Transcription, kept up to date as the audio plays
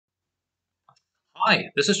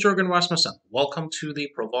Hi, this is Jürgen Rasmussen. Welcome to the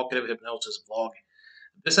Provocative Hypnosis vlog.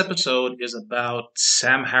 This episode is about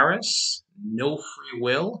Sam Harris, no free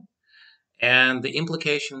will, and the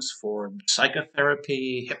implications for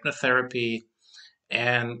psychotherapy, hypnotherapy,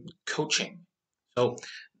 and coaching. So,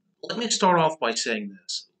 let me start off by saying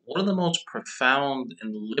this. One of the most profound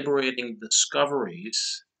and liberating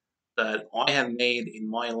discoveries that I have made in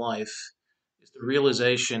my life is the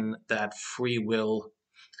realization that free will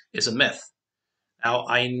is a myth. Now,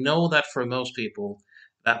 I know that for most people,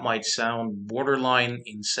 that might sound borderline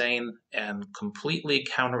insane and completely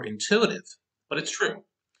counterintuitive, but it's true.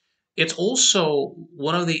 It's also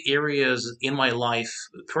one of the areas in my life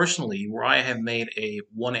personally where I have made a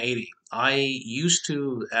 180. I used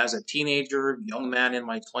to, as a teenager, young man in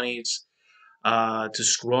my 20s, to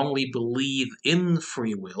strongly believe in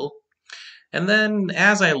free will. And then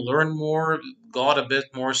as I learned more, got a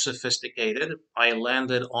bit more sophisticated, I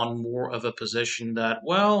landed on more of a position that,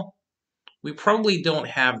 well, we probably don't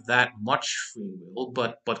have that much free will,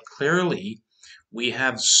 but clearly we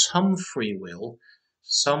have some free will,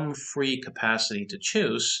 some free capacity to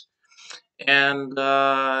choose. And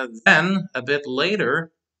then a bit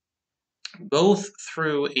later, both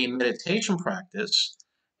through a meditation practice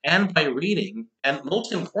and by reading, and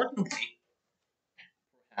most importantly,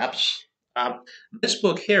 perhaps, uh, this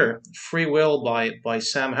book here, Free Will by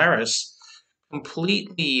Sam Harris,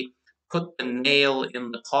 completely put the nail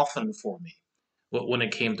in the coffin for me when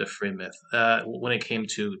it came to when it came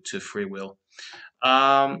to free will.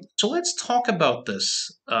 So let's talk about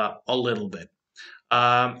this a little bit.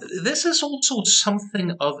 This is also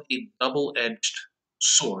something of a double-edged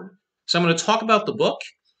sword. So I'm going to talk about the book.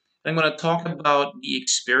 I'm going to talk about the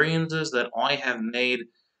experiences that I have made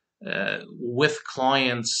with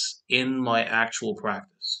clients in my actual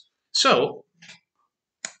practice. So,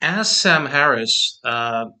 as Sam Harris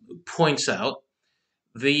points out,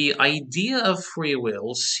 the idea of free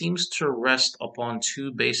will seems to rest upon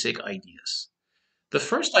two basic ideas. The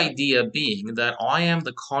first idea being that I am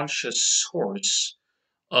the conscious source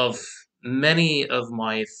of many of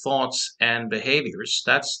my thoughts and behaviors.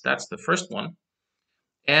 That's the first one.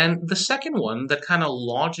 And the second one that kind of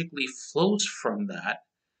logically flows from that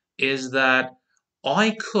is that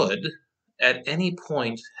I could at any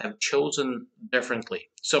point have chosen differently.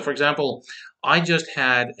 So, for example, I just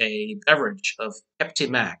had a beverage of Pepsi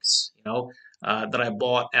Max, that I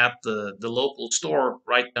bought at the local store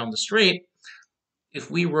right down the street.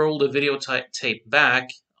 If we roll the tape back,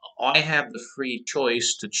 I have the free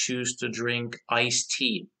choice to choose to drink iced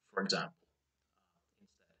tea, for example.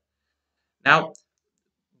 Now,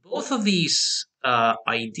 both of these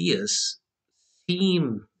ideas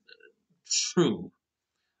seem true,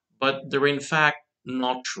 but they're in fact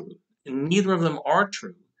not true. Neither of them are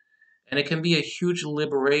true. And it can be a huge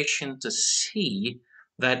liberation to see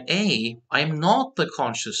that A, I'm not the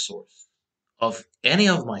conscious source of any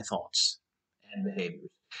of my thoughts and behaviors.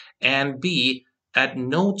 And B, at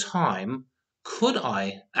no time could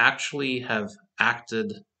I actually have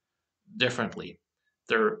acted differently.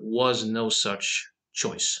 There was no such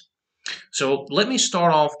choice. So let me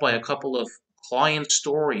start off by a couple of client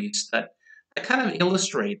stories that kind of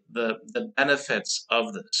illustrate the benefits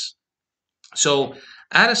of this. So,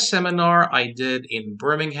 at a seminar I did in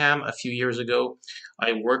Birmingham a few years ago,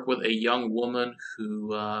 I worked with a young woman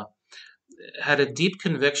who had a deep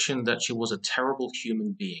conviction that she was a terrible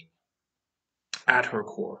human being at her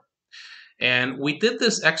core. And we did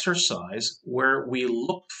this exercise where we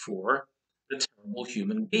looked for the terrible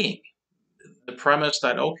human being. The premise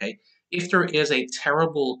that, okay, if there is a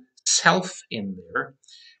terrible self in there,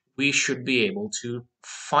 we should be able to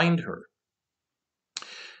find her.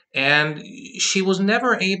 And she was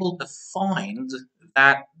never able to find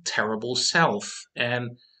that terrible self.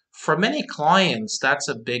 And for many clients, that's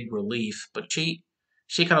a big relief. But she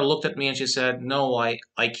kind of looked at me and she said, "No,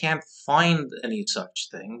 I can't find any such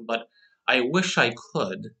thing, but I wish I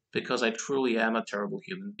could because I truly am a terrible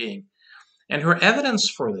human being." And her evidence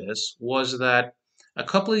for this was that a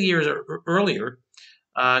couple of years earlier,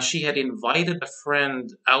 she had invited a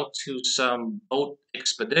friend out to some boat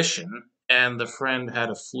expedition, and the friend had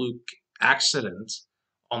a fluke accident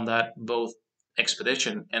on that boat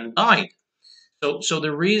expedition and died. So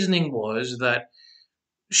the reasoning was that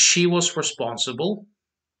she was responsible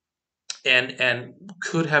and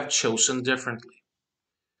could have chosen differently.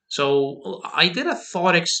 So I did a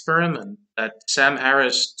thought experiment that Sam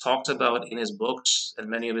Harris talked about in his books and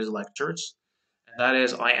many of his lectures. And that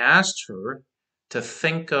is, I asked her to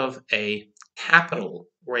think of a capital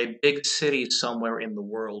or a big city somewhere in the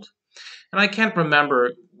world. And I can't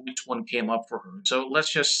remember which one came up for her. So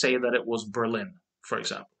let's just say that it was Berlin, for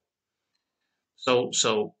example.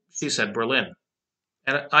 So she said Berlin.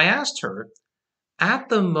 And I asked her, at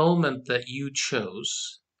the moment that you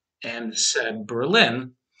chose and said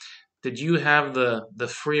Berlin, did you have the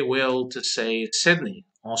free will to say Sydney,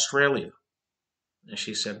 Australia? And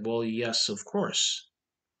she said, well, yes, of course.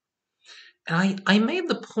 And I made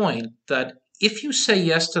the point that if you say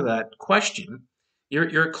yes to that question,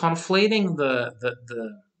 you're conflating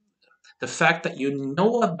the fact that you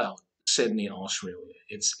know about Sydney, Australia.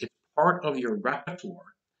 It's part of your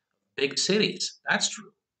repertoire, big cities. That's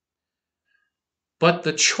true. But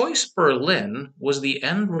the choice Berlin was the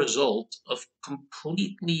end result of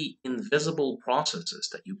completely invisible processes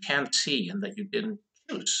that you can't see and that you didn't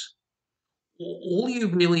choose. All you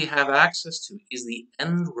really have access to is the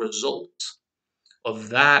end result of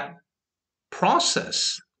that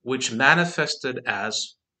process, which manifested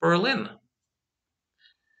as Berlin.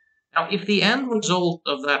 Now, if the end result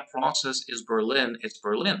of that process is Berlin, it's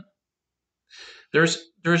Berlin.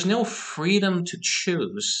 There's no freedom to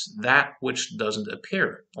choose that which doesn't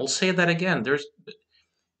appear. I'll say that again.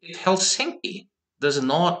 If Helsinki does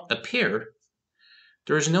not appear,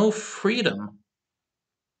 there's no freedom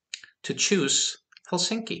to choose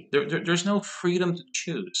Helsinki. There's no freedom to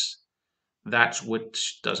choose that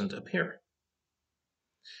which doesn't appear.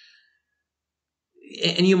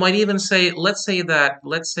 And you might even say, let's say that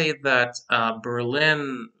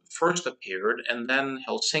Berlin first appeared, and then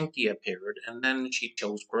Helsinki appeared, and then she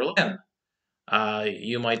chose Berlin.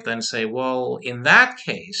 You might then say, well, in that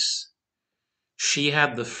case, she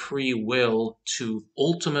had the free will to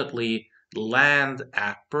ultimately land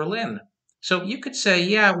at Berlin. So you could say,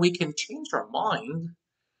 yeah, we can change our mind,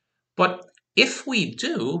 but if we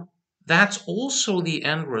do, that's also the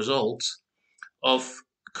end result of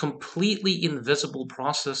completely invisible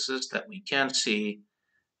processes that we can't see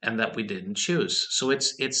and that we didn't choose. So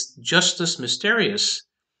it's just as mysterious,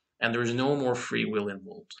 and there's no more free will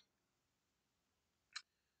involved.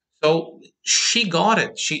 So she got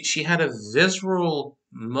it. She had a visceral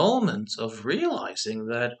moment of realizing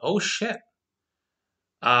that, oh shit,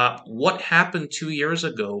 what happened 2 years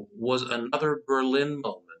ago was another Berlin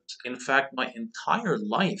moment. In fact, my entire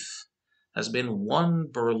life has been one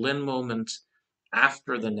Berlin moment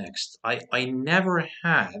after the next. I never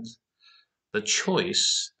had the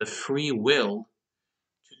choice, the free will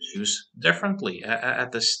to choose differently.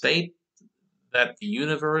 At the state that the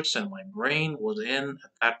universe and my brain was in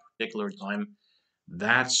at that particular time,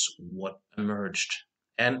 that's what emerged.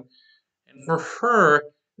 And for her,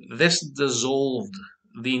 this dissolved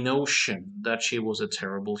the notion that she was a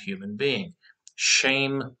terrible human being.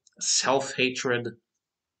 Shame, self hatred,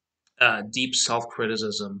 deep self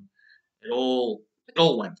criticism, it all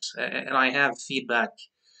went. And I have feedback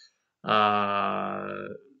uh,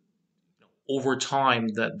 over time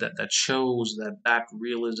that shows that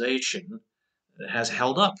realization has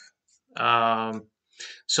held up. Um,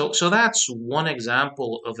 so that's one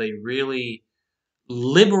example of a really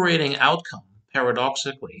liberating outcome,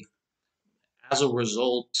 paradoxically, as a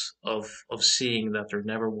result of seeing that there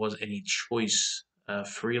never was any choice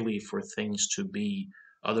freely for things to be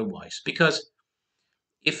otherwise. Because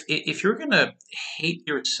if you're gonna hate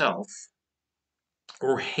yourself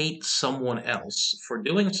or hate someone else for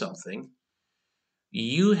doing something,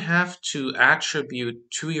 you have to attribute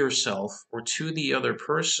to yourself or to the other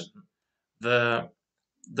person the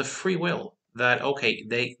the free will that okay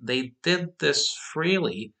they did this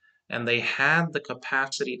freely and they had the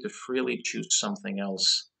capacity to freely choose something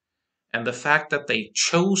else. And the fact that they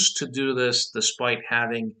chose to do this despite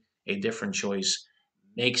having a different choice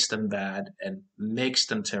makes them bad and makes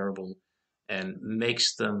them terrible and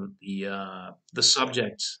makes them the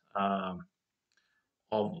subject of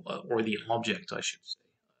or the object, I should say,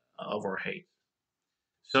 of our hate.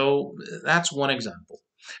 So that's one example.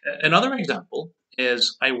 Another example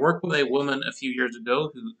is I worked with a woman a few years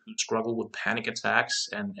ago who struggled with panic attacks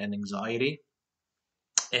and anxiety.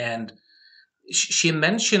 And she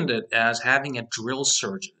mentioned it as having a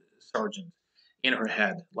sergeant in her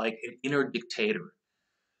head, like an inner dictator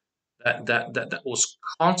that was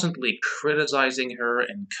constantly criticizing her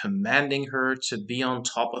and commanding her to be on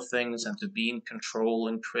top of things and to be in control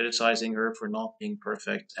and criticizing her for not being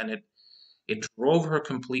perfect. And it drove her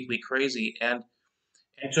completely crazy. And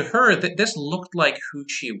to her, this looked like who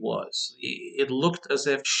she was. It looked as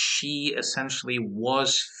if she essentially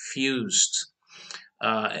was fused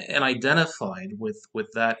and identified with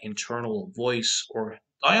that internal voice or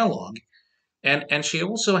dialogue. And she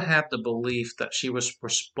also had the belief that she was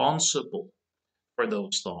responsible for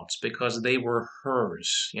those thoughts because they were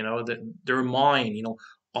hers, that they're mine,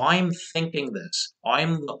 I'm thinking this.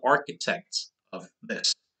 I'm the architect of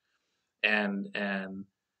this. And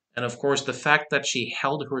And of course, the fact that she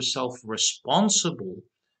held herself responsible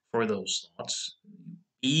for those thoughts,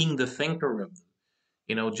 being the thinker of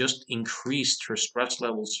them, just increased her stress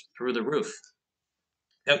levels through the roof.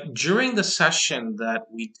 Now, during the session that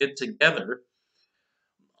we did together,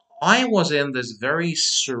 I was in this very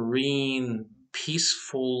serene,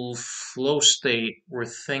 peaceful flow state where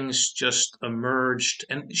things just emerged,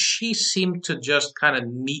 and she seemed to just kind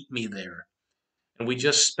of meet me there. And we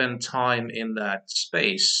just spent time in that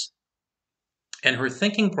space, and her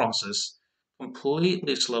thinking process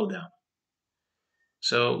completely slowed down.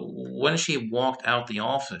 So when she walked out the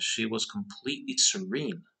office, she was completely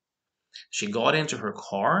serene. She got into her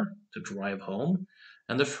car to drive home,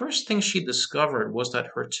 and the first thing she discovered was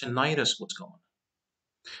that her tinnitus was gone.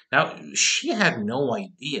 Now, she had no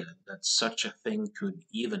idea that such a thing could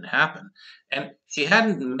even happen. And she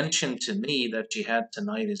hadn't mentioned to me that she had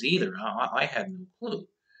tinnitus either. I had no clue.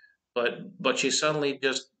 But she suddenly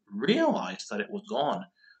just realized that it was gone.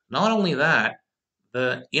 Not only that,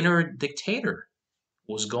 the inner dictator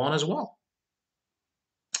was gone as well.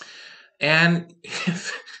 And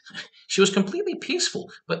she was completely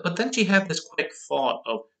peaceful. But then she had this quick thought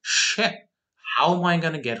of, shit, how am I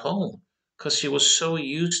going to get home? Because she was so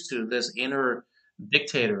used to this inner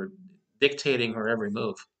dictator dictating her every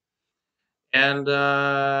move. And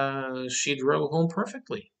she drove home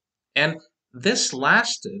perfectly. And this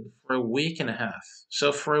lasted for a week and a half.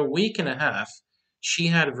 So for a week and a half, she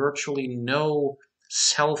had virtually no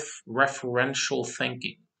self-referential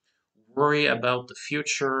thinking, worry about the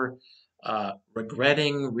future,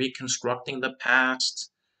 regretting, reconstructing the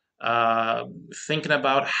past, uh, thinking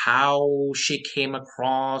about how she came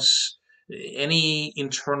across, any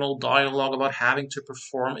internal dialogue about having to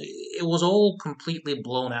perform. It was all completely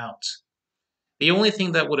blown out. The only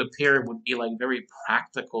thing that would appear would be like very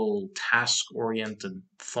practical, task oriented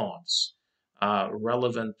thoughts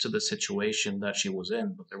relevant to the situation that she was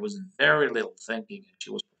in, but there was very little thinking and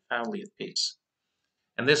she was profoundly at peace.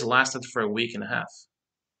 And this lasted for a week and a half.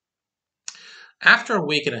 After a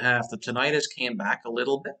week and a half, the tinnitus came back a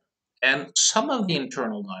little bit, and some of the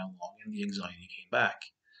internal dialogue and the anxiety came back.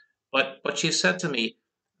 But she said to me,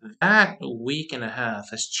 that week and a half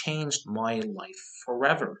has changed my life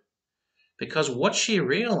forever. Because what she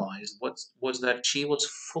realized was that she was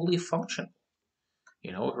fully functional.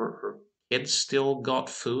 Her kids still got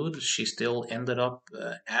food. She still ended up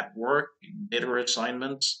at work, did her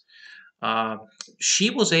assignments. Uh, she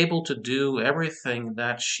was able to do everything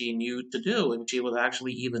that she knew to do, and she was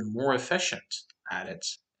actually even more efficient at it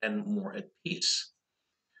and more at peace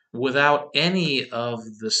without any of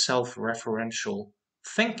the self-referential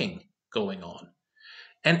thinking going on.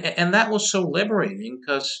 And that was so liberating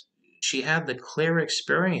because she had the clear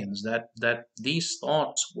experience that these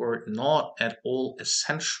thoughts were not at all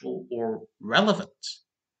essential or relevant.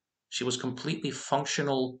 She was completely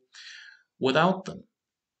functional without them.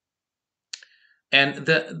 And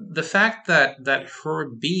the fact that her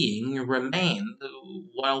being remained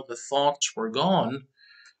while the thoughts were gone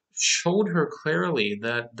showed her clearly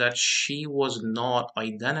that she was not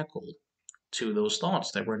identical to those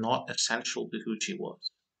thoughts. They were not essential to who she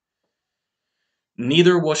was.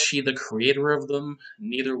 Neither was she the creator of them,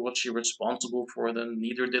 neither was she responsible for them,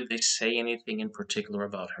 neither did they say anything in particular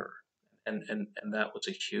about her. And that was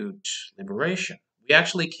a huge liberation. We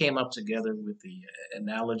actually came up together with the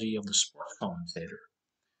analogy of the sports commentator,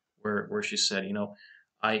 where she said,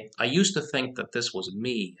 I used to think that this was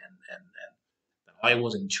me and that I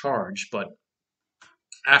was in charge, but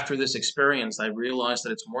after this experience, I realized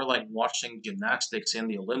that it's more like watching gymnastics in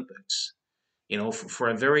the Olympics. For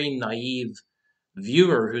a very naive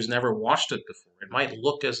viewer who's never watched it before, it might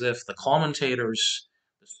look as if the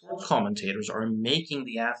sport commentators, are making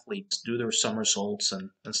the athletes do their somersaults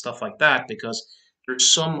and stuff like that because there's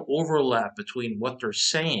some overlap between what they're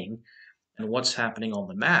saying and what's happening on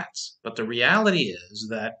the mats. But the reality is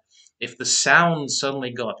that if the sound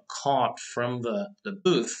suddenly got caught from the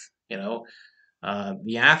booth,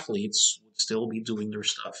 the athletes would still be doing their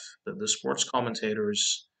stuff. The sports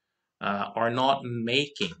commentators are not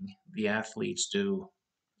making the athletes do.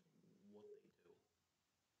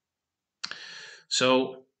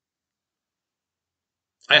 So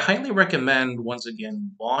I highly recommend, once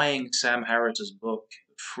again, buying Sam Harris's book,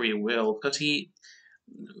 Free Will, because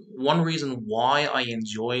one reason why I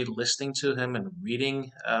enjoy listening to him and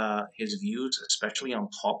reading his views, especially on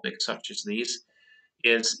topics such as these,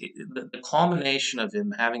 is the combination of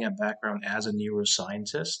him having a background as a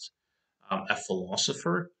neuroscientist, a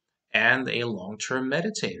philosopher, and a long term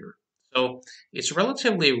meditator. So it's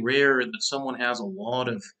relatively rare that someone has a lot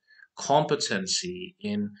of competency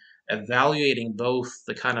in evaluating both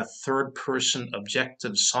the kind of third person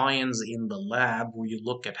objective science in the lab, where you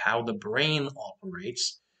look at how the brain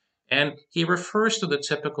operates. And he refers to the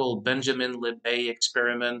typical Benjamin Libet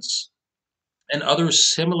experiments and other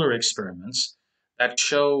similar experiments that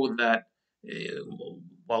show that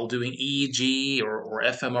while doing EEG or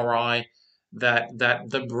fMRI, that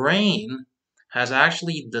the brain has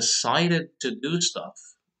actually decided to do stuff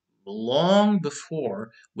long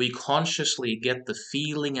before we consciously get the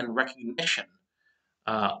feeling and recognition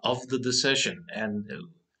of the decision, and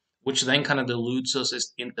which then kind of deludes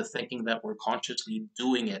us into thinking that we're consciously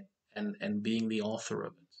doing it and being the author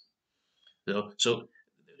of it. So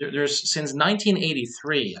there's since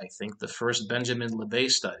 1983, I think, the first Benjamin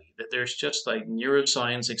Libet study, that there's just like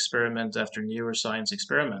neuroscience experiment after neuroscience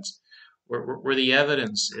experiments where the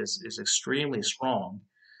evidence is extremely strong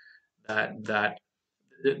that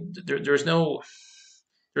there's no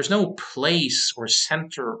place or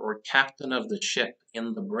center or captain of the ship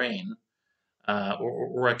in the brain,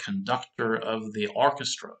 or a conductor of the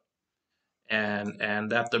orchestra, and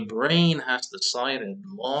that the brain has decided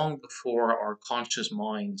long before our conscious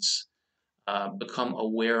minds become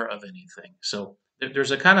aware of anything. So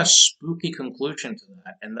there's a kind of spooky conclusion to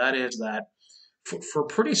that, and that is that for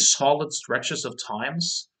pretty solid stretches of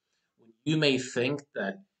times, you may think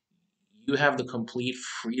that you have the complete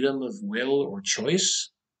freedom of will or choice.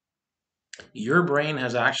 Your brain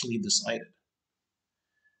has actually decided,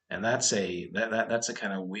 and that's a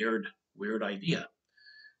kind of weird idea.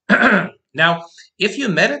 Now, if you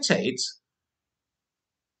meditate,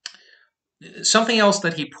 something else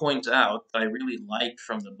that he points out that I really like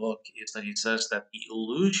from the book is that he says that the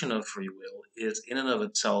illusion of free will is in and of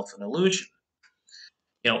itself an illusion.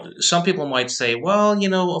 Some people might say, well,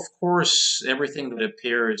 of course, everything that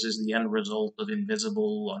appears is the end result of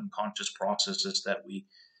invisible, unconscious processes that we,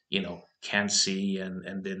 can't see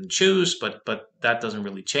and didn't choose, but that doesn't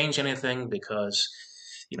really change anything because,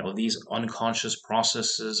 these unconscious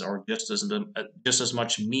processes are just as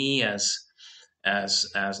much me as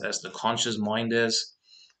the conscious mind is.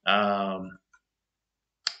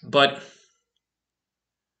 But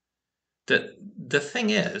the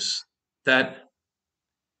thing is that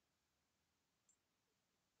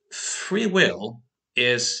free will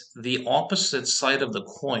is the opposite side of the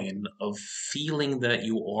coin of feeling that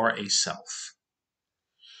you are a self,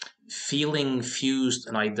 feeling fused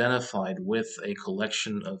and identified with a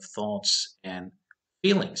collection of thoughts and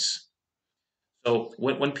feelings. So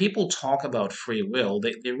when people talk about free will,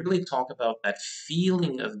 they really talk about that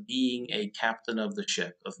feeling of being a captain of the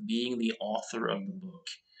ship, of being the author of the book,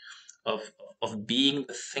 of of being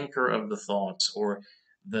the thinker of the thoughts, or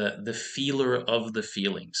the feeler of the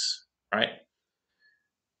feelings, right?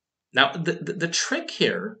 Now, the trick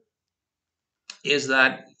here is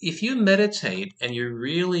that if you meditate and you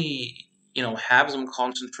really, have some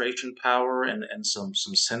concentration power and some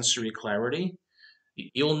sensory clarity,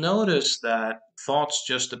 you'll notice that thoughts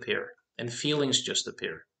just appear and feelings just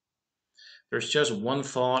appear. There's just one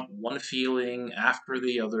thought, one feeling after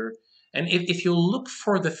the other. And if you look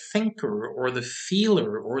for the thinker or the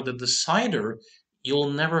feeler or the decider,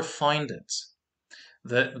 you'll never find it.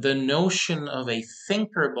 The notion of a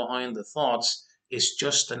thinker behind the thoughts is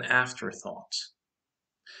just an afterthought.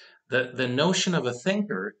 The notion of a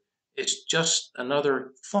thinker is just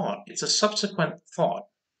another thought. It's a subsequent thought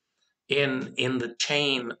in the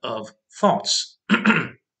chain of thoughts.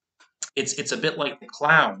 It's a bit like the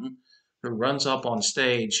clown who runs up on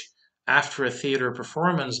stage after a theater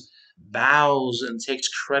performance, bows and takes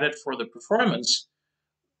credit for the performance,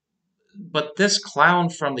 but this clown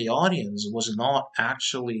from the audience was not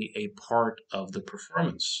actually a part of the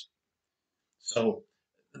performance. So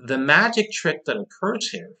the magic trick that occurs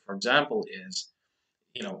here, for example, is,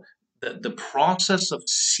 the process of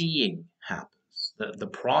seeing happens. The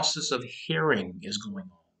process of hearing is going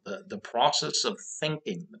on. The process of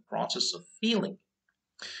thinking, the process of feeling.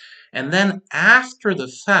 And then after the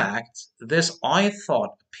fact, this I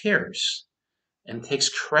thought appears and takes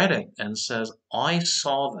credit and says, I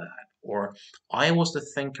saw that, or I was the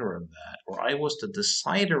thinker of that, or I was the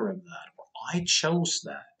decider of that, or I chose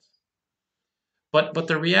that. But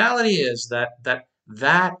the reality is that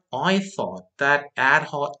I thought, that ad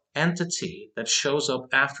hoc entity that shows up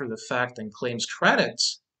after the fact and claims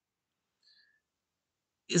credits,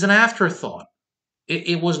 is an afterthought.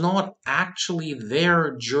 It was not actually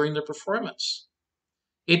there during the performance.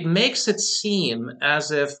 It makes it seem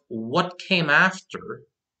as if what came after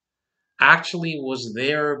actually was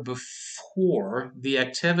there before the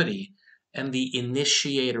activity and the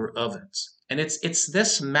initiator of it. And it's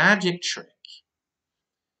this magic trick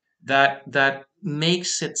that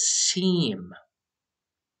makes it seem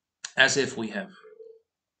as if we have.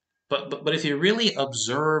 But if you really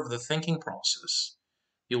observe the thinking process,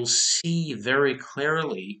 you'll see very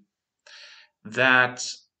clearly that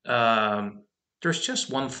there's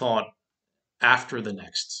just one thought after the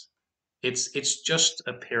next. It's just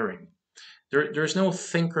appearing. There's no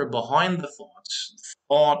thinker behind the thoughts.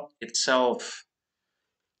 Thought itself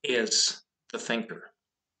is the thinker.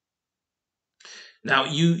 Now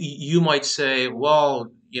you might say,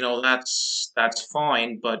 well, that's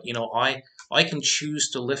fine, but I can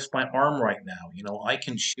choose to lift my arm right now. I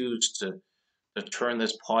can choose to turn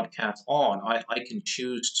this podcast on. I can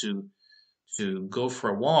choose to go for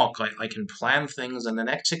a walk. I can plan things and then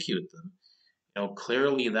execute them.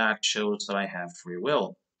 Clearly that shows that I have free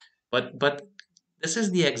will. But this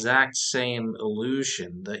is the exact same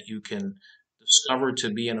illusion that you can discover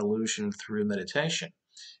to be an illusion through meditation.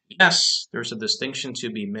 Yes, there's a distinction to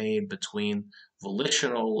be made between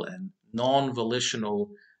volitional and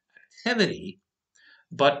non-volitional activity,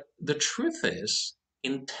 but the truth is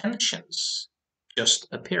intentions just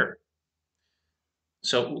appear.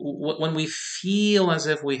 So when we feel as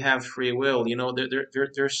if we have free will,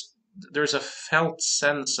 there's a felt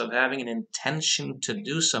sense of having an intention to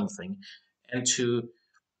do something and to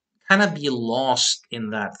kind of be lost in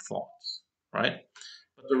that thought, right?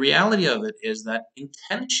 But the reality of it is that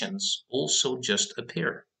intentions also just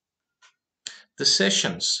appear.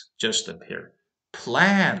 Decisions just appear.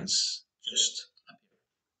 Plans just appear.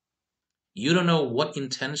 You don't know what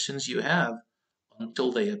intentions you have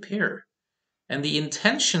until they appear. And the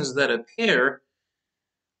intentions that appear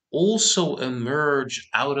also emerge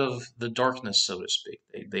out of the darkness, so to speak.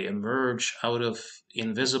 They emerge out of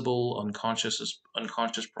invisible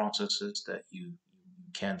unconscious processes that you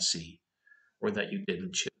can't see or that you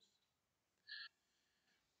didn't choose.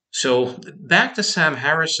 So back to Sam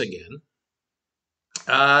Harris again.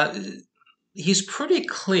 Uh, he's pretty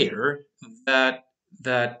clear that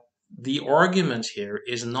the argument here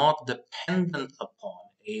is not dependent upon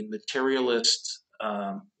a materialist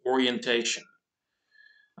orientation.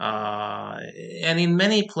 And in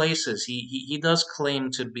many places, he does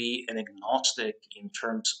claim to be an agnostic in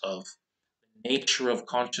terms of nature of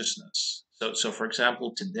consciousness. So for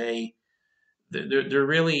example, today, there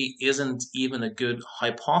really isn't even a good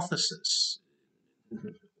hypothesis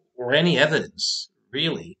or any evidence,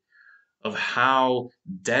 really, of how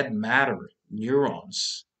dead matter,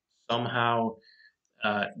 neurons, somehow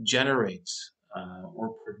generate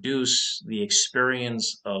or produce the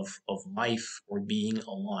experience of life or being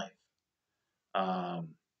alive.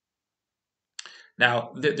 Um,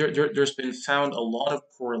 Now, there's been found a lot of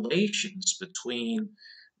correlations between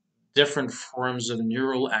different forms of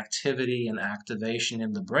neural activity and activation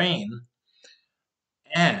in the brain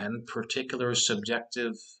and particular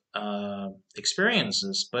subjective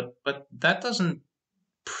experiences, but that doesn't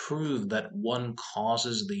prove that one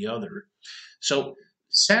causes the other. So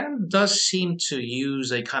Sam does seem to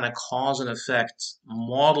use a kind of cause and effect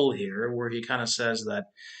model here, where he kind of says that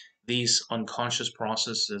these unconscious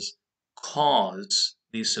processes cause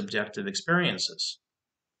these subjective experiences.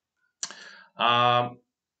 Um,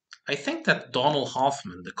 I think that Donald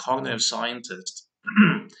Hoffman, the cognitive scientist,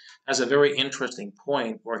 has a very interesting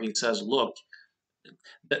point where he says, look,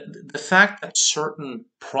 the fact that certain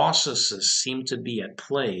processes seem to be at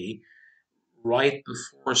play right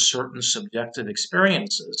before certain subjective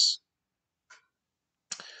experiences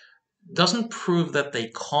doesn't prove that they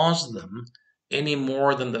cause them any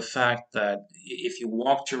more than the fact that if you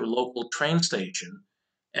walk to your local train station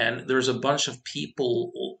and there's a bunch of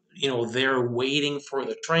people, there waiting for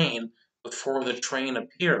the train before the train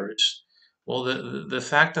appears. Well, the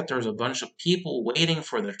fact that there's a bunch of people waiting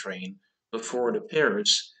for the train before it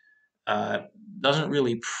appears uh, doesn't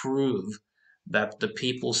really prove that the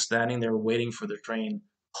people standing there waiting for the train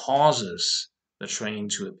causes the train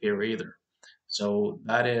to appear either. So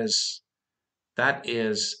that is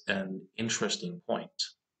an interesting point.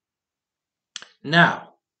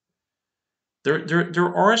 Now,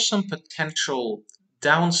 there are some potential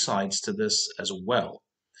downsides to this as well.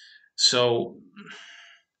 So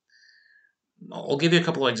I'll give you a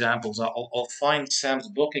couple of examples. I'll find Sam's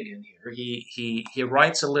book again here. He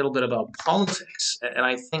writes a little bit about politics, and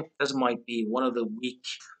I think this might be one of the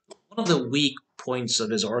weak points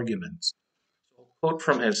of his argument. I'll quote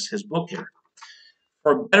from his book here.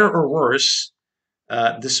 For better or worse,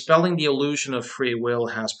 dispelling the illusion of free will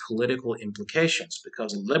has political implications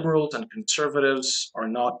because liberals and conservatives are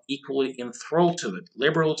not equally enthralled to it.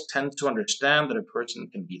 Liberals tend to understand that a person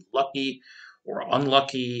can be lucky or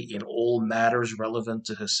unlucky in all matters relevant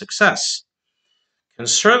to his success.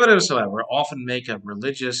 Conservatives, however, often make a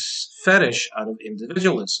religious fetish out of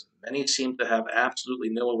individualism. Many seem to have absolutely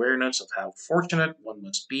no awareness of how fortunate one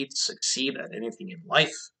must be to succeed at anything in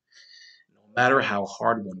life. No matter how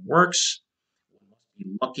hard one works, one must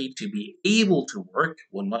be lucky to be able to work.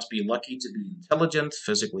 One must be lucky to be intelligent,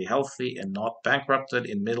 physically healthy, and not bankrupted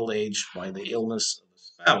in middle age by the illness of a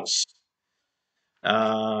spouse.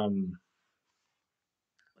 Um,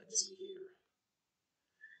 let's see here.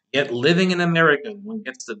 Yet living in America, one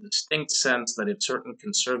gets the distinct sense that if certain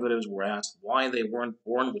conservatives were asked why they weren't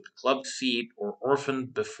born with club feet or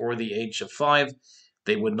orphaned before the age of 5,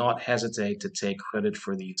 they would not hesitate to take credit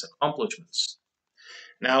for these accomplishments.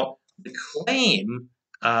 Now, the claim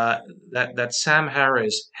that Sam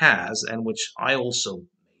Harris has, and which I also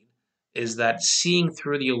made, is that seeing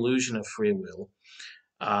through the illusion of free will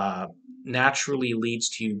uh, naturally leads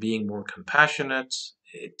to you being more compassionate.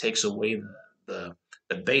 It takes away the,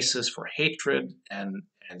 the basis for hatred and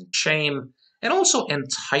shame, and also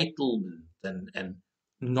entitlement and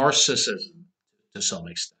narcissism to some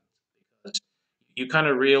extent. Because you kind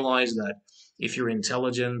of realize that if you're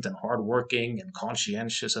intelligent and hardworking and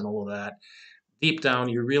conscientious and all of that, deep down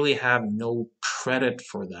you really have no credit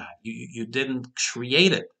for that. You didn't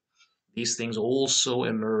create it. These things also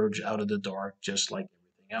emerge out of the dark, just like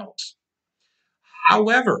everything else.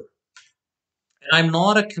 However, and I'm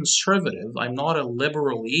not a conservative, I'm not a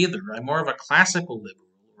liberal either. I'm more of a classical liberal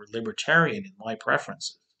or libertarian in my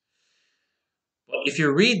preferences. But if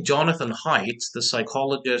you read Jonathan Haidt, the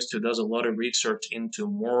psychologist who does a lot of research into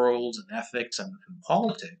morals and ethics and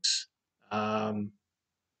politics, um,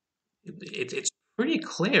 it's pretty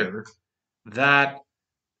clear that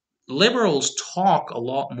liberals talk a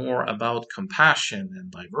lot more about compassion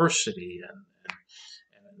and diversity and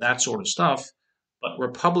that sort of stuff. But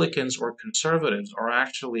Republicans or conservatives are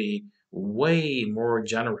actually way more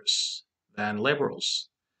generous than liberals.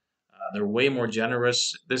 They're way more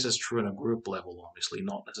generous. This is true on a group level, obviously,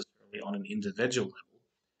 not necessarily on an individual level.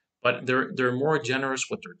 But they're more generous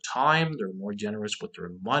with their time. They're more generous with their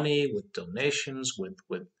money, with donations, with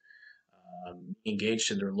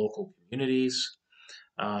engaged in their local communities.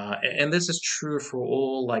 And this is true for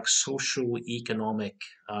all like social economic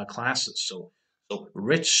classes. So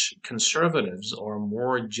rich conservatives are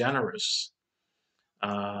more generous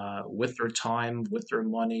with their time, with their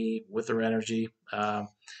money, with their energy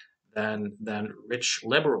than rich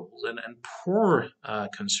liberals, and poor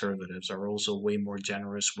conservatives are also way more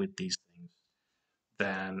generous with these things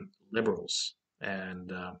than liberals.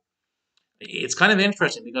 And it's kind of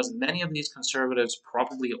interesting because many of these conservatives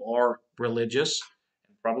probably are religious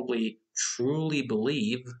and probably truly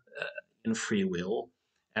believe in free will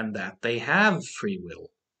and that they have free will.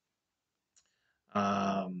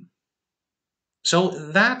 Um, so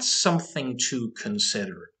that's something to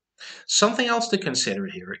consider. Something else to consider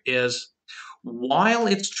here is while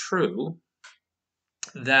it's true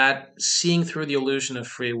that seeing through the illusion of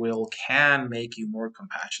free will can make you more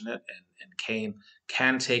compassionate and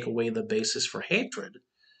can take away the basis for hatred,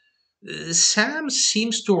 Sam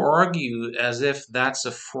seems to argue as if that's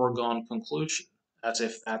a foregone conclusion, as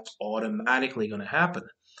if that's automatically going to happen.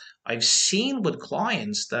 I've seen with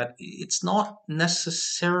clients that it's not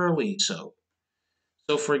necessarily so.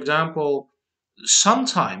 So, for example,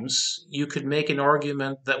 sometimes you could make an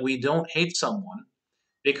argument that we don't hate someone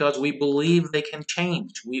because we believe they can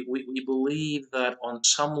change. We believe that on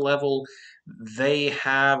some level they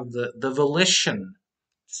have the volition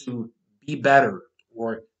to be better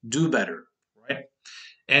or do better, right?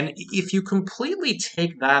 And if you completely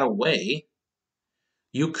take that away,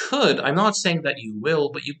 you could, I'm not saying that you will,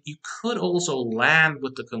 but you could also land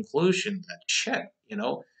with the conclusion that shit,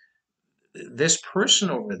 this person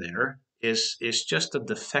over there is just a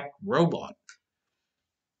defect robot.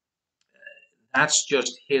 That's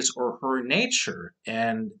just his or her nature,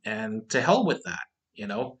 and to hell with that, you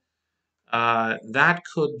know. That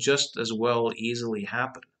could just as well easily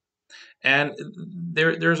happen. And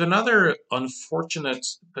there's another unfortunate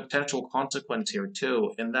potential consequence here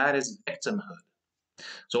too, and that is victimhood.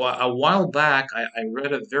 So a while back, I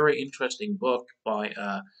read a very interesting book by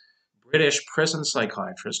a British prison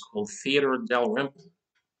psychiatrist called Theodore Dalrymple,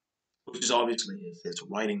 which is obviously his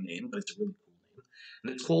writing name, but it's a really cool name.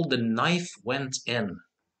 And it's called The Knife Went In.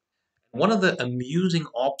 One of the amusing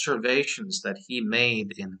observations that he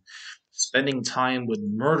made in spending time with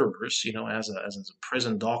murderers, as a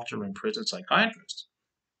prison doctor and prison psychiatrist,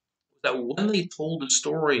 that when they told the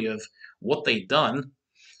story of what they'd done,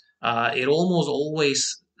 it almost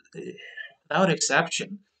always, without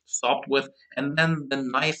exception, stopped with, and then the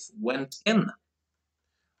knife went in.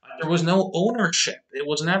 There was no ownership. It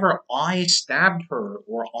was never, I stabbed her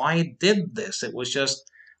or I did this. It was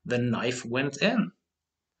just, the knife went in.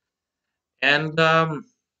 And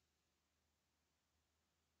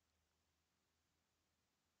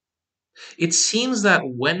It seems that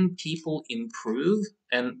when people improve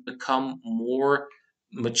and become more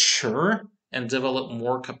mature and develop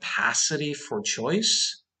more capacity for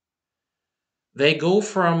choice, they go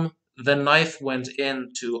from the knife went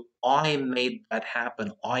in to I made that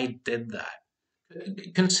happen, I did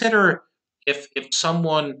that. Consider if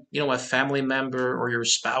someone, a family member or your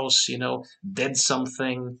spouse, did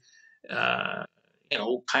something, uh,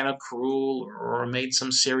 kind of cruel or made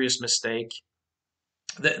some serious mistake.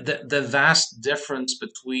 The vast difference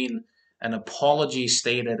between an apology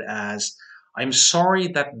stated as "I'm sorry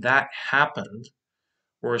that that happened"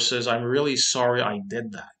 versus "I'm really sorry I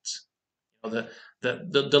did that."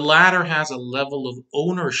 The latter has a level of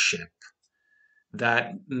ownership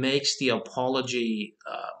that makes the apology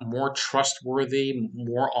more trustworthy,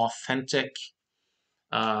 more authentic,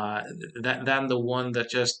 than the one that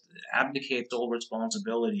just abdicates all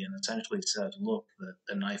responsibility and essentially says, "Look,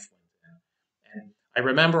 the knife went in." And I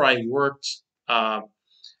remember I worked uh,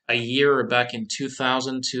 a year back in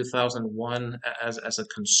 2000, 2001 as a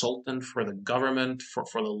consultant for the government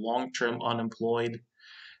for the long-term unemployed.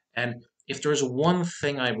 And if there's one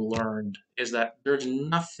thing I've learned is that there's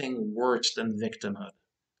nothing worse than victimhood.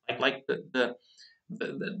 Like the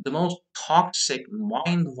most toxic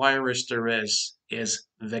mind virus there is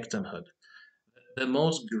victimhood. The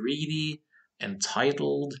most greedy,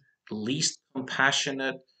 entitled, least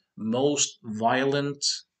compassionate, most violent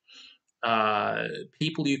uh,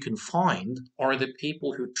 people you can find are the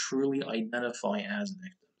people who truly identify as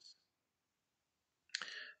victims.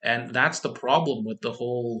 And that's the problem with the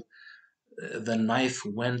whole the knife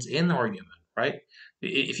went in argument, right?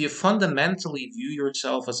 If you fundamentally view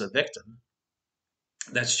yourself as a victim,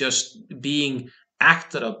 that's just being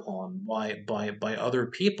acted upon by other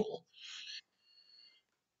people,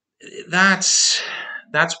 that's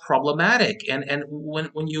that's problematic. And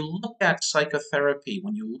when you look at psychotherapy,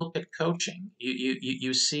 when you look at coaching,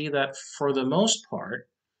 you see that for the most part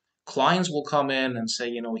clients will come in and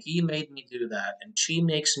say, he made me do that and she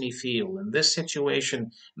makes me feel and this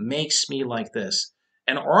situation makes me like this.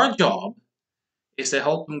 And our job is to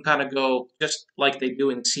help them kind of go just like they do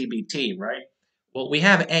in CBT, right? Well, we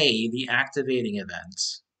have A, the activating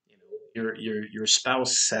events. Your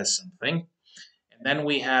spouse says something, and then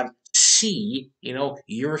we have C,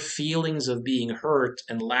 your feelings of being hurt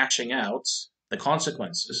and lashing out, the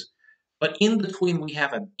consequences. But in between, we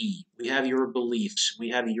have a B. We have your beliefs. We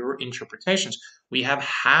have your interpretations. We have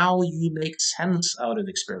how you make sense out of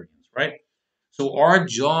experience, right? So our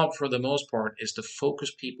job for the most part is to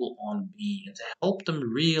focus people on B and to help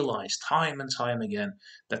them realize time and time again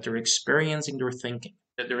that they're experiencing their thinking,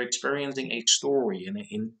 that they're experiencing a story and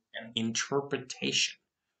an interpretation,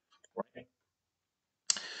 right?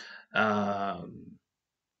 Um,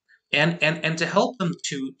 and to help them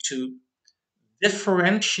to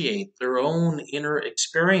differentiate their own inner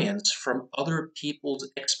experience from other people's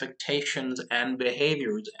expectations and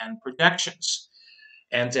behaviors and projections,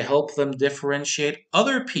 and to help them differentiate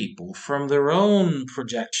other people from their own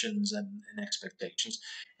projections and expectations.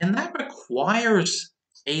 And that requires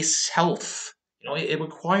a self. It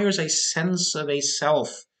requires a sense of a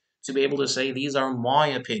self to be able to say, these are my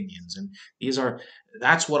opinions, and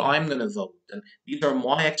that's what I'm going to vote, and these are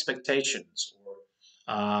my expectations,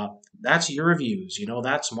 or that's your views,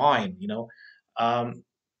 that's mine. Um,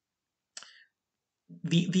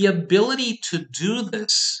 the ability to do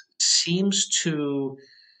this seems to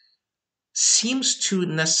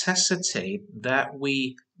necessitate that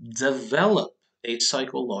we develop a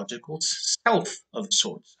psychological self of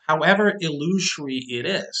sorts, however illusory it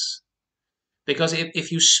is. Because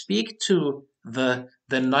if you speak to the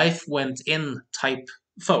knife went in type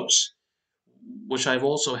folks, which I've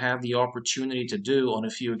also had the opportunity to do on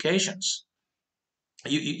a few occasions,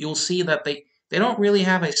 you'll see that they don't really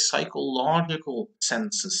have a psychological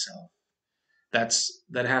sense of self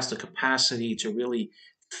that has the capacity to really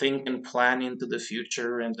think and plan into the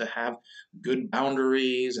future and to have good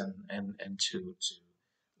boundaries and to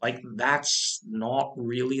like that's not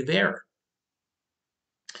really there.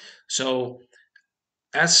 So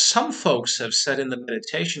as some folks have said in the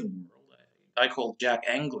meditation world, I call Jack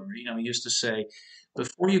Angler, he used to say,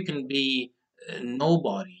 before you can be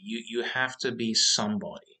nobody, you have to be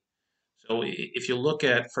somebody. So if you look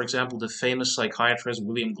at, for example, the famous psychiatrist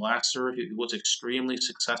William Glasser, who was extremely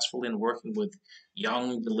successful in working with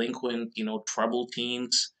young, delinquent, troubled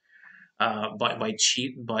teens, by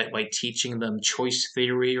teaching them choice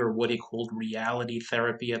theory, or what he called reality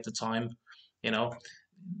therapy at the time, you know,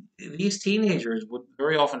 these teenagers would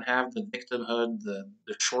very often have the victimhood, the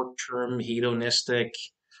short-term hedonistic,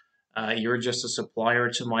 you're just a supplier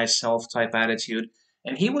to myself type attitude.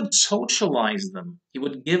 and he would socialize them. He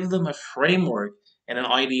would give them a framework and an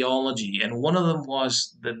ideology. And one of them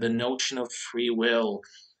was the notion of free will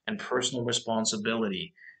and personal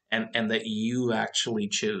responsibility, and that you actually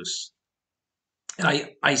choose. And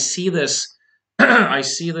I see this I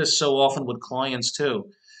see this so often with clients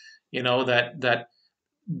too. That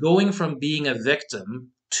going from being a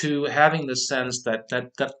victim to having the sense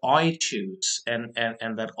that I choose, and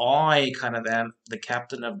that I kind of am the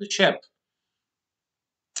captain of the ship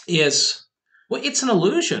is, well, it's an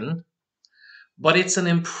illusion, but it's an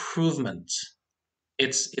improvement.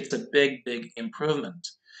 It's a big improvement.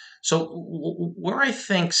 So where I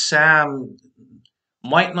think Sam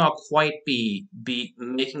might not quite be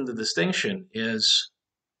making the distinction is,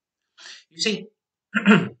 you see,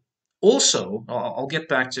 also, I'll get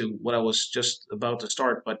back to what I was just about to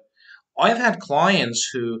start, but I've had clients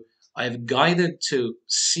who I've guided to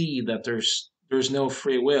see that there's no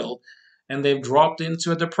free will, and they've dropped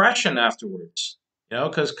into a depression afterwards.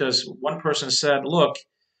 Because one person said, "Look,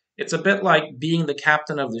 it's a bit like being the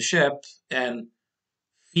captain of the ship and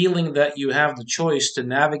feeling that you have the choice to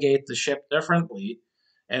navigate the ship differently,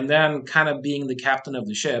 and then kind of being the captain of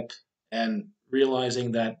the ship and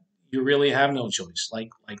realizing that you really have no choice. Like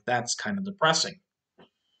that's kind of depressing."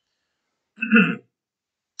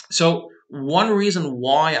 So one reason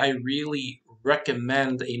why I really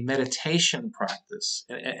recommend a meditation practice,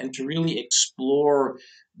 and to really explore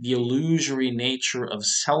the illusory nature of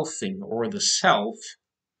selfing or the self,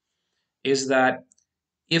 is that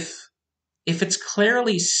if if it's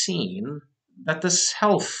clearly seen that the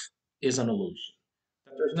self is an illusion,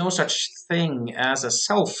 that there's no such thing as a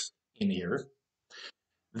self in here,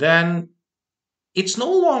 then it's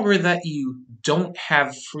no longer that you don't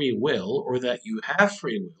have free will or that you have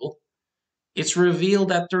free will. It's revealed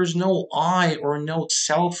that there's no I or no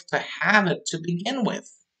self to have it to begin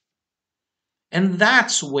with. And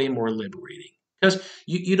that's way more liberating. Because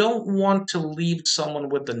you don't want to leave someone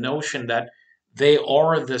with the notion that they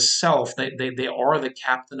are the self, they are the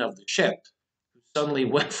captain of the ship, who suddenly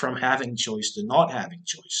went from having choice to not having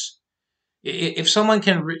choice. If someone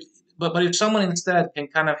can, but if someone instead can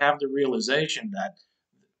kind of have the realization that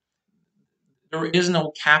there is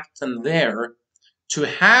no captain there to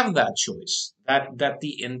have that choice, that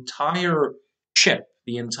the entire ship,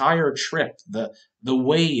 the entire trip, the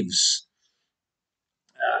waves,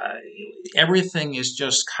 uh, everything is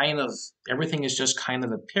just kind of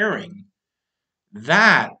appearing.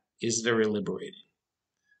 That is very liberating.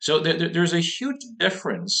 So there's a huge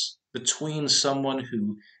difference between someone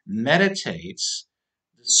who meditates,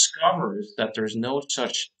 discovers that there's no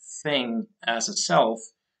such thing as a self,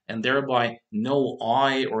 and thereby no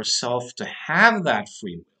I or self to have that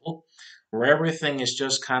free will, where everything is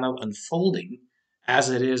just kind of unfolding as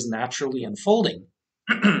it is naturally unfolding.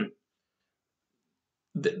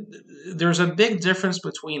 There's a big difference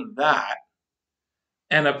between that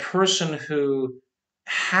and a person who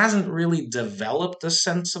hasn't really developed a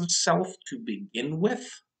sense of self to begin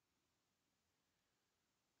with,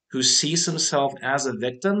 who sees himself as a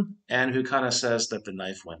victim, and who kind of says that the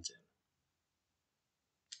knife went in.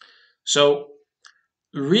 So,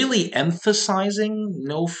 really emphasizing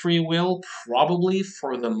no free will, probably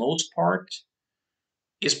for the most part,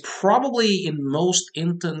 is probably in most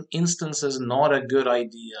instances not a good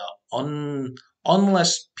idea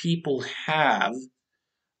unless people have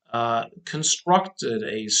constructed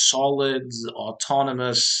a solid,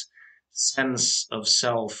 autonomous sense of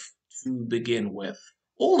self to begin with.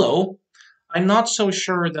 Although, I'm not so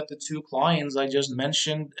sure that the two clients I just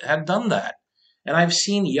mentioned had done that. And I've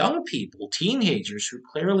seen young people, teenagers, who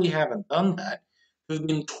clearly haven't done that, who've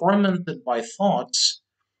been tormented by thoughts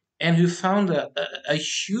and who found a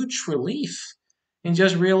huge relief in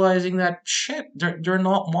just realizing that, shit, they're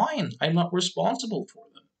not mine. I'm not responsible for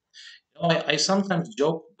them. I sometimes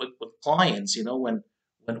joke with clients,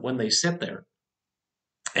 when they sit there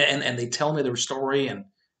and they tell me their story, and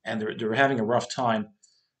they're having a rough time,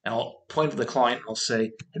 and I'll point to the client and I'll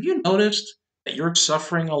say, "Have you noticed that you're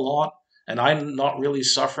suffering a lot and I'm not really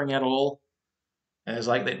suffering at all?" And it's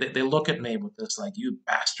like they look at me with this, like, "You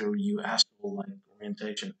bastard, you asshole," like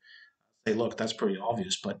orientation. I say, "Look, that's pretty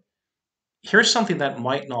obvious, but here's something that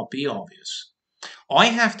might not be obvious. I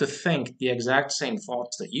have to think the exact same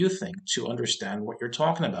thoughts that you think to understand what you're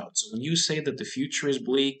talking about. So when you say that the future is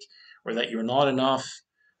bleak, or that you're not enough,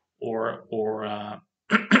 or or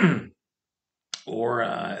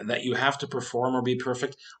that you have to perform or be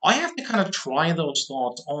perfect, I have to kind of try those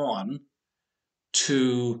thoughts on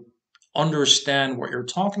to understand what you're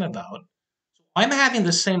talking about. I'm having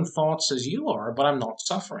the same thoughts as you are, but I'm not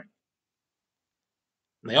suffering."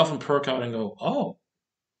 And they often perk out and go, "Oh,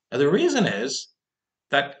 and the reason is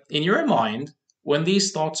that in your mind, when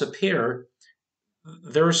these thoughts appear,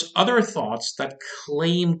 there's other thoughts that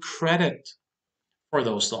claim credit for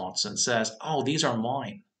those thoughts and says, "Oh, these are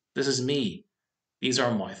mine. This is me. These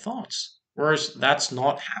are my thoughts." Whereas that's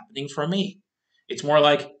not happening for me. It's more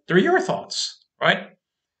like they're your thoughts, right?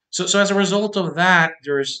 So as a result of that,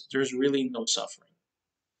 there's really no suffering.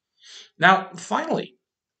 Now, finally,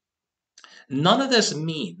 none of this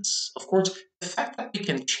means, of course, the fact that we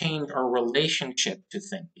can change our relationship to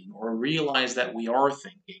thinking or realize that we are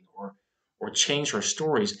thinking or change our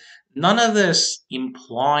stories, none of this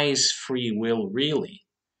implies free will really.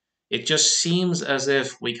 It just seems as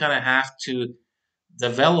if we kind of have to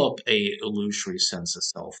develop a illusory sense of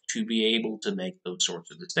self to be able to make those sorts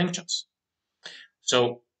of distinctions.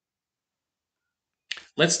 So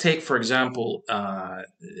let's take, for example,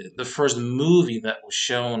 the first movie that was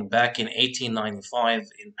shown back in 1895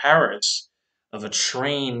 in Paris of a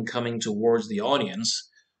train coming towards the audience,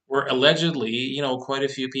 where allegedly, quite a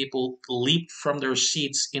few people leaped from their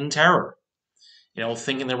seats in terror,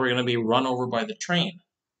 thinking they were going to be run over by the train.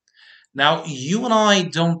 Now, you and I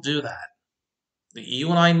don't do that. You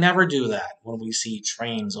and I never do that when we see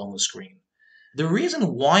trains on the screen. The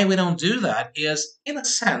reason why we don't do that is, in a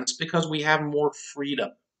sense, because we have more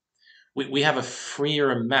freedom. We have a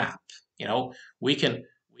freer map. You know, we can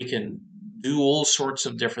do all sorts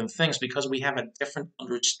of different things because we have a different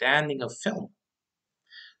understanding of film.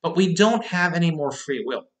 But we don't have any more free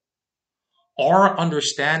will. Our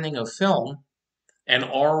understanding of film and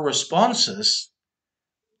our responses,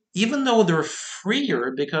 even though they're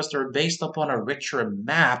freer because they're based upon a richer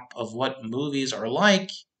map of what movies are like,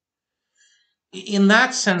 in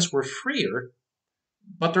that sense we're freer,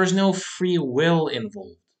 but there's no free will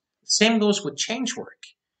involved. Same goes with change work.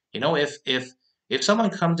 If someone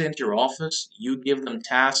comes into your office, you give them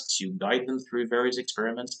tasks, you guide them through various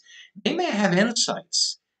experiments, they may have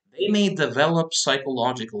insights. They may develop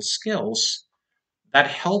psychological skills that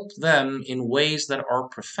help them in ways that are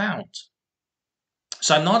profound.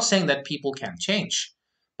 So I'm not saying that people can't change,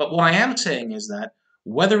 but what I am saying is that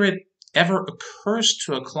whether it ever occurs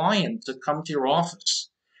to a client to come to your office,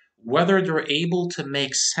 whether they're able to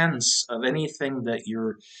make sense of anything that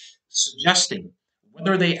you're suggesting,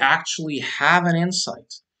 whether they actually have an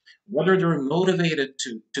insight, whether they're motivated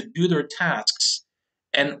to do their tasks,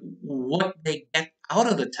 and what they get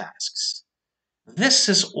out of the tasks, this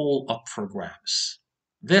is all up for grabs.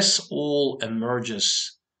 This all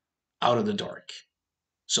emerges out of the dark,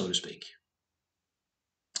 so to speak.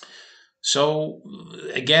 So,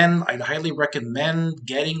 again, I'd highly recommend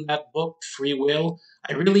getting that book, Free Will.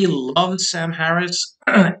 I really loved Sam Harris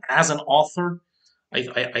as an author.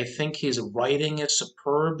 I think his writing is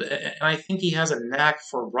superb, and I think he has a knack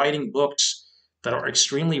for writing books that are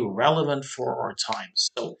extremely relevant for our times.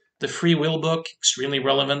 So, the Free Will book, extremely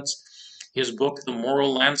relevant. His book, The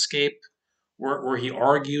Moral Landscape, where he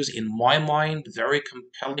argues, in my mind, very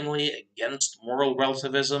compellingly against moral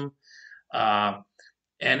relativism. Uh,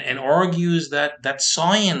 and argues that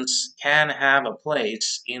science can have a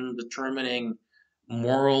place in determining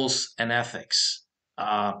morals and ethics.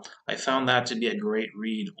 I found that to be a great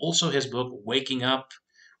read. Also, his book Waking Up,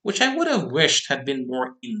 which I would have wished had been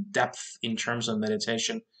more in depth in terms of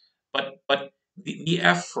meditation, but the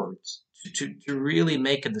effort to really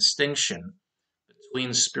make a distinction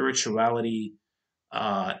between spirituality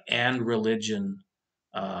and religion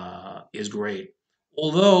is great.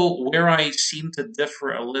 Although, where I seem to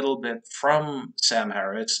differ a little bit from Sam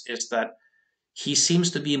Harris is that he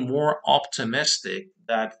seems to be more optimistic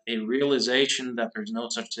that a realization that there's no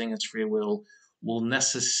such thing as free will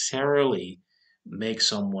necessarily make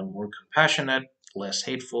someone more compassionate, less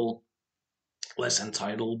hateful, less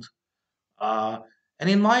entitled. Uh, and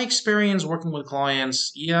in my experience working with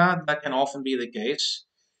clients, yeah, that can often be the case.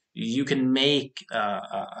 You can make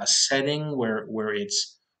a setting where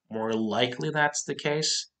it's more likely that's the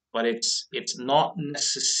case, but it's not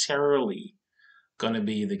necessarily going to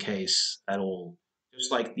be the case at all.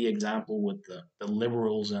 Just like the example with the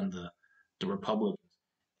liberals and the Republicans.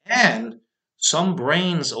 And some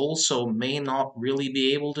brains also may not really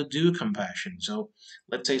be able to do compassion. So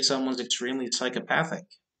let's say someone's extremely psychopathic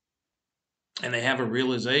and they have a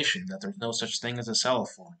realization that there's no such thing as a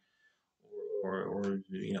self, or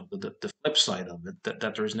the flip side of it,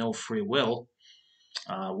 that there's no free will.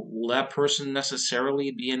 Will that person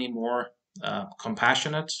necessarily be any more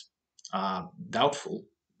compassionate? Doubtful,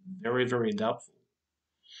 very, very doubtful.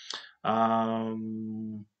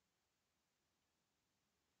 Um,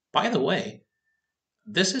 by the way,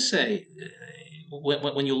 this is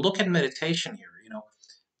when you look at meditation here,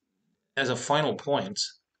 as a final point,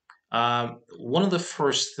 One of the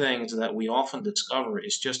first things that we often discover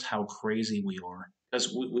is just how crazy we are,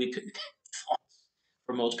 because we could,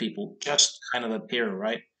 for most people, just kind of appear,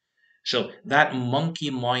 right? So that monkey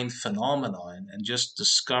mind phenomenon and just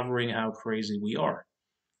discovering how crazy we are.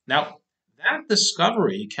 Now, that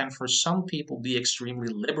discovery can, for some people, be extremely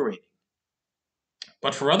liberating,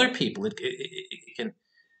 but for other people, it can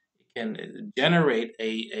generate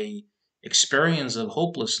a experience of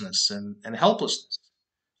hopelessness and helplessness.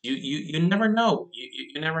 You never know.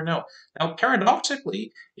 You never know. Now,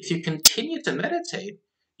 paradoxically, if you continue to meditate,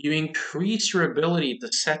 you increase your ability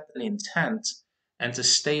to set an intent and to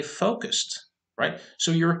stay focused, right?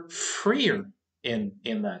 So you're freer in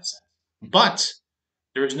that sense. But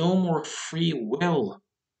there is no more free will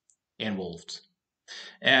involved.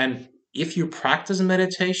 And if you practice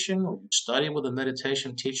meditation or you study with a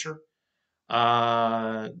meditation teacher,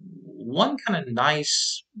 one kind of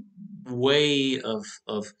nice way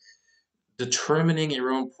of determining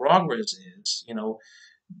your own progress is,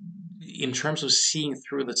 in terms of seeing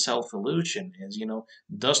through the self illusion, is,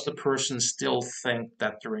 does the person still think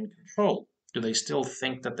that they're in control? Do they still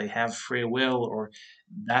think that they have free will, or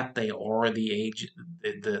that they are the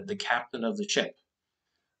captain of the ship,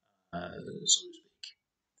 so to speak?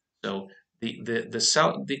 So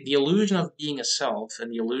the illusion of being a self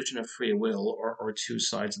and the illusion of free will are two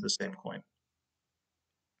sides of the same coin.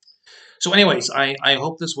 So, anyways, I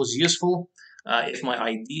hope this was useful. If my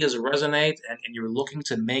ideas resonate and you're looking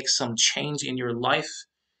to make some change in your life,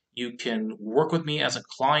 you can work with me as a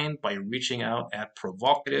client by reaching out at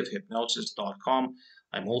provocative hypnosis.com.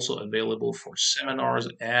 I'm also available for seminars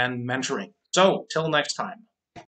and mentoring. So, till next time.